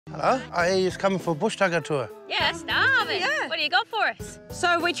Hello? I hear you're coming for a bush tucker tour. Yeah, starving. Yeah. What do you got for us?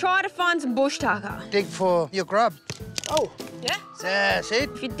 So we try to find some bush tucker. Dig for your grub. Oh. Yeah. That's it.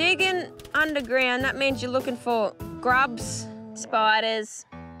 If you're digging underground, that means you're looking for grubs, spiders,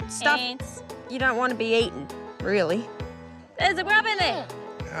 stuff Ants. you don't want to be eating, really. There's a grub in there.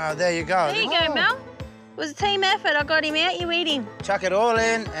 Oh, there you go. There you go, Mel. It was a team effort. I got him out, you eat him. Chuck it all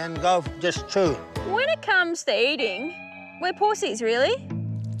in and go just chew. When it comes to eating, we're pussies, really.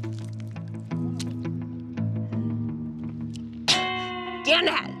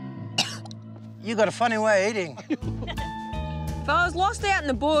 Janetta! You got a funny way of eating. If I was lost out in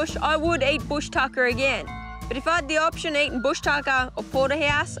the bush, I would eat bush tucker again. But if I had the option of eating bush tucker or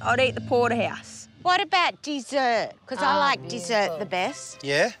porterhouse, I'd eat the porterhouse. What about dessert? Because I like dessert the best.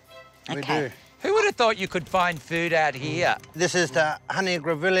 Yeah? We Okay. do. Who would have thought you could find food out here? This is the honey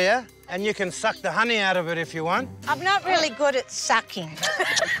grevillea, and you can suck the honey out of it if you want. I'm not really good at sucking.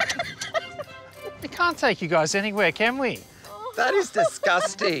 We can't take you guys anywhere, can we? That is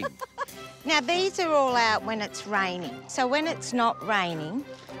disgusting. Now, these are all out when it's raining. So when it's not raining,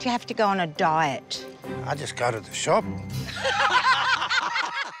 do you have to go on a diet? I just go to the shop.